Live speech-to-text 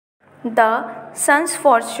The son's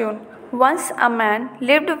fortune. Once a man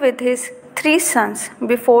lived with his 3 sons.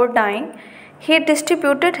 Before dying, he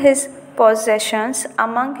distributed his possessions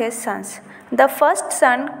among his sons. The first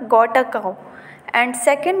son got a cow, and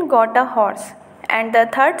second got a horse, and the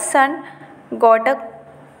third son got a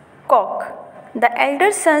cock. The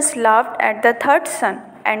elder sons laughed at the third son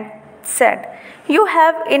and said, "You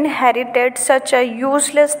have inherited such a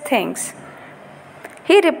useless things."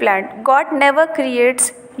 He replied, "God never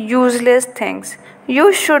creates useless things. You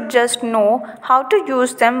should just know how to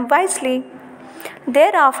use them wisely."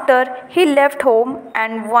 Thereafter, he left home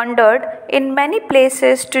and wandered in many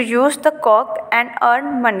places to use the cock and earn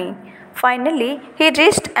money. Finally, he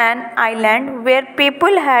reached an island where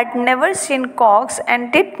people had never seen cocks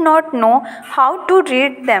and did not know how to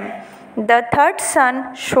read them. The third son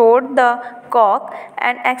showed the cock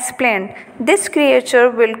and explained, "This creature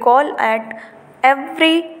will call at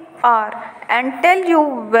every hour and tell you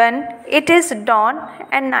when it is dawn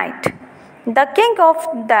and night." The king of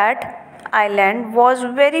that island was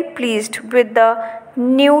very pleased with the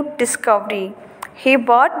new discovery. He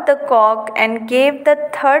bought the cock and gave the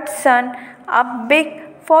third son a big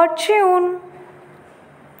fortune.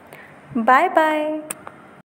 Bye bye.